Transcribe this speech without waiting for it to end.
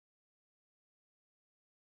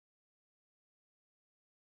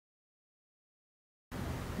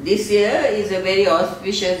this year is a very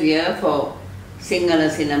auspicious year for Sinhala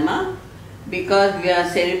cinema because we are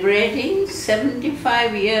celebrating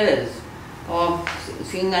 75 years of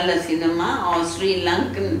Sinhala cinema or Sri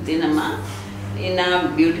Lankan cinema in our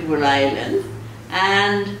beautiful island.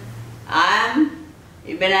 And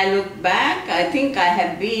when I look back, I think I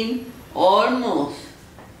have been almost,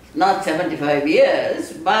 not 75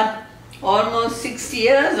 years, but almost 60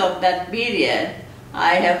 years of that period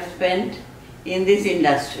I have spent in this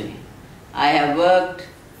industry. I have worked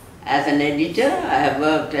as an editor, I have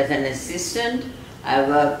worked as an assistant, I have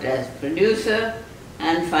worked as producer,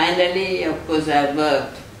 and finally, of course, I have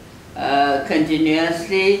worked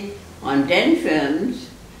continuously on 10 films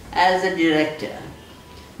as a director.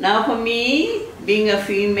 Now for me, being a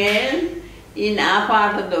female in our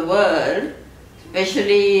part of the world,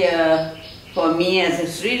 especially for me as a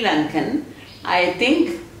Sri Lankan, I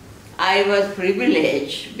think I was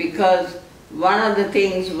privileged because one of the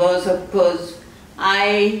things was, of course,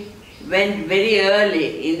 I went very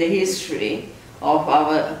early in the history of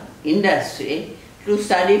our industry to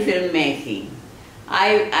study filmmaking.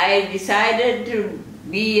 I decided to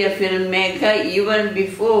be a filmmaker even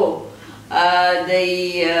before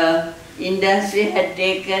the industry had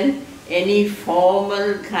taken any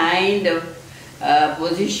formal kind of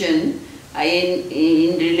position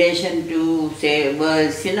in relation to, say,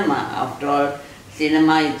 world cinema. After all,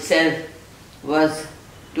 cinema itself was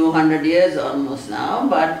 200 years almost now,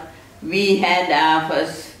 but we had our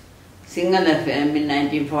first Sinhala film in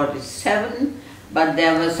 1947, but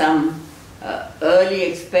there were some early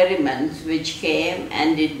experiments which came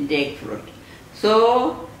and didn't take fruit.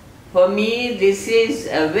 So, for me, this is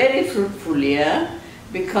a very fruitful year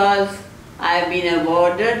because I have been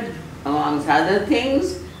awarded, amongst other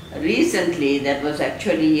things, recently, that was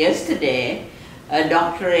actually yesterday, a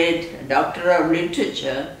Doctor of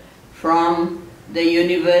Literature from the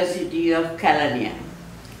University of Kelaniya.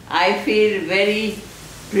 I feel very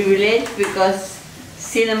privileged because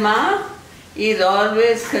cinema is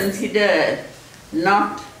always considered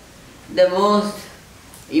not the most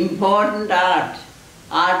important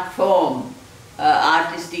art form,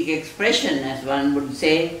 artistic expression, as one would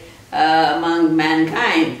say, among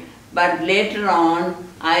mankind. But later on,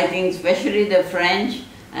 I think especially the French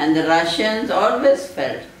and the Russians always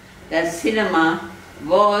felt that cinema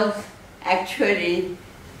was actually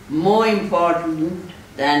more important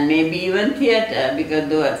than maybe even theatre, because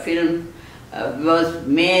the film was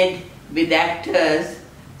made with actors,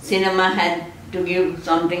 cinema had to give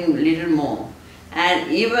something little more.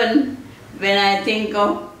 And even when I think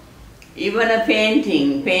of even a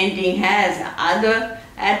painting has other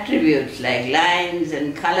attributes like lines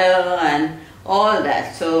and color and all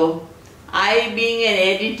that. So I, being an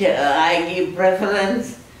editor, I give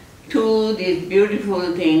preference to this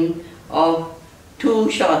beautiful thing of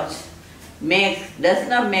two shots. Does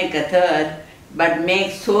not make a third, but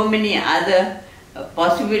makes so many other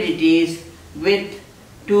possibilities with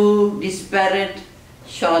two disparate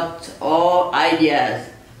shots or ideas.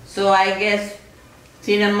 So I guess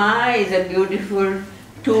cinema is a beautiful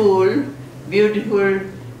tool, beautiful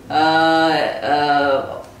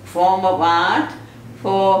form of art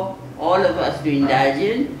for all of us to indulge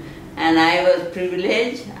in. And I was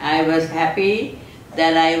privileged, I was happy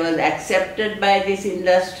that I was accepted by this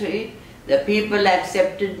industry. The people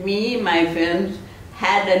accepted me, my films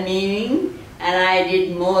had a meaning, and I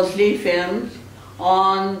did mostly films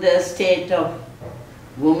on the state of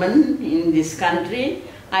women in this country.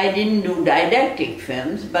 I didn't do didactic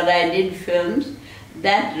films, but I did films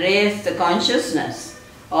that raised the consciousness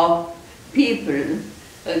of people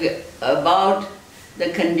about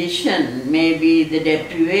the condition, maybe the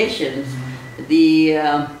deprivations, the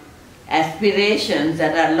aspirations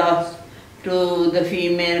that are lost to the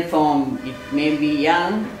female form. It may be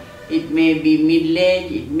young, it may be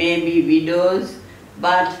middle-aged, it may be widows,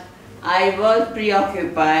 but I was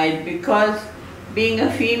preoccupied because being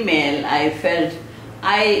a female, I felt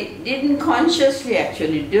I didn't consciously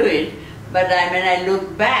actually do it, but when I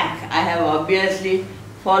look back, I have obviously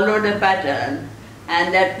followed a pattern,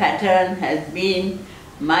 and that pattern has been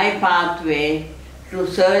my pathway to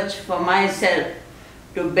search for myself,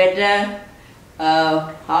 to better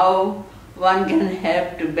how one can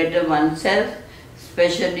help to better oneself,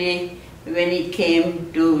 especially when it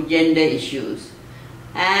came to gender issues.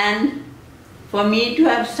 And for me to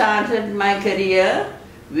have started my career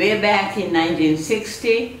way back in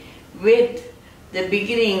 1960 with the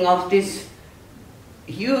beginning of this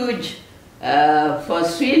huge, for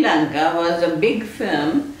Sri Lanka, was a big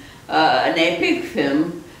film, an epic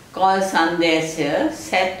film called Sandesaya,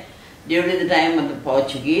 set during the time of the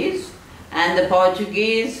Portuguese. And the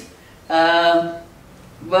Portuguese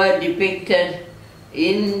were depicted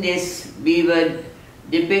in this. We were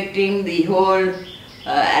depicting the whole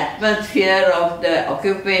atmosphere of the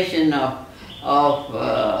occupation of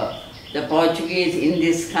the Portuguese in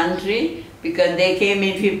this country, because they came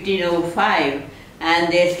in 1505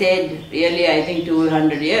 and they stayed really, I think,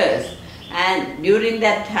 200 years. And during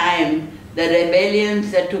that time, the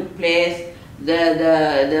rebellions that took place,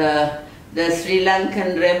 the Sri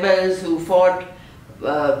Lankan rebels who fought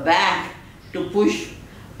back to push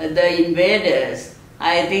the invaders,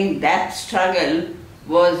 I think that struggle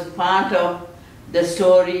was part of the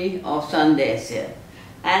story of Sandesaya.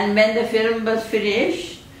 And when the film was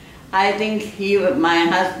finished, I think my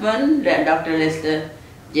husband, Dr. Lester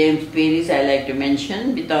James Peries, I like to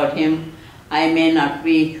mention, without him I may not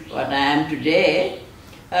be what I am today.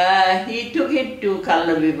 He took it to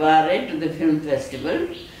Karlovy Vary, to the film festival,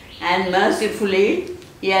 and mercifully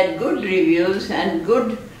he had good reviews and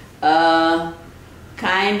good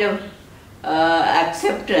kind of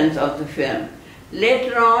acceptance of the film.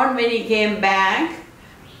 Later on, when he came back,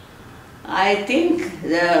 I think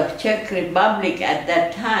the Czech Republic at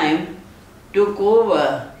that time took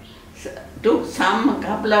a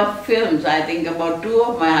couple of films, I think about 2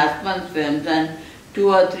 of my husband's films and 2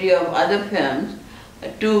 or 3 of other films,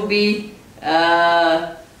 to be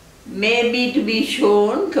maybe to be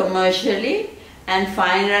shown commercially, and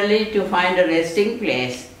finally to find a resting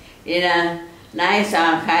place in a nice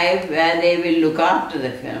archive where they will look after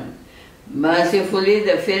the film. Mercifully,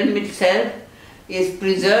 the film itself is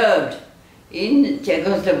preserved in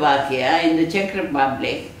Czechoslovakia, in the Czech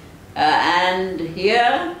Republic, and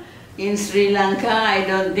here in Sri Lanka I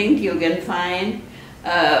don't think you can find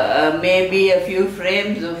maybe a few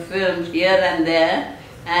frames of films here and there,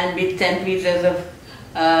 and bits and pieces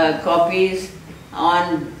of copies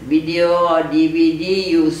on video or DVD.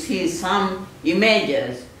 You see some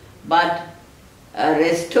images, but a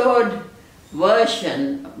restored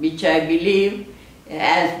version, which I believe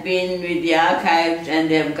has been with the archives, and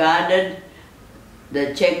they have guarded,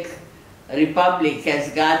 the Czech Republic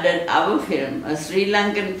has guarded our film, a Sri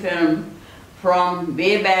Lankan film from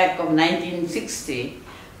way back of 1960,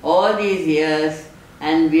 all these years,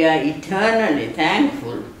 and we are eternally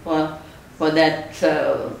thankful for that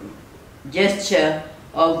gesture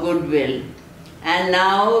of goodwill. And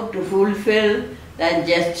now to fulfill that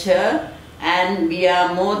gesture, and we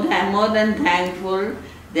are more than thankful,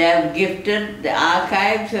 they have gifted, the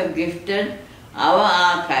archives have gifted our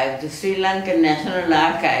archives, the Sri Lankan National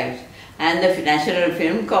Archives and the National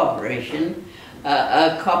Film Corporation,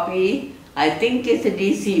 a copy, I think it's a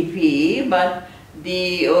DCP, but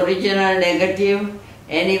the original negative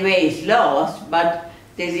anyway is lost, but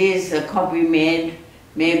this is a copy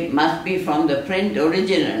must be from the print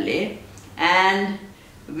originally, and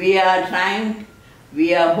we are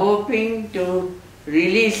hoping to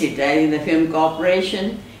release it. I think the Film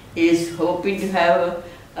Corporation is hoping to have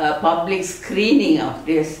a public screening of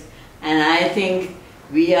this, and I think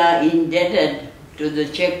we are indebted to the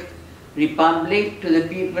Czech Republic, to the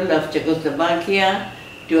people of Czechoslovakia,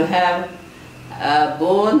 to have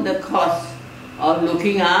borne the cost of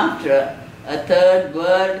looking after a third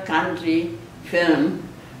world country film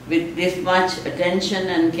with this much attention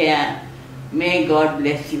and care. May God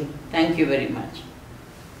bless you. Thank you very much.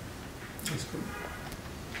 That's good.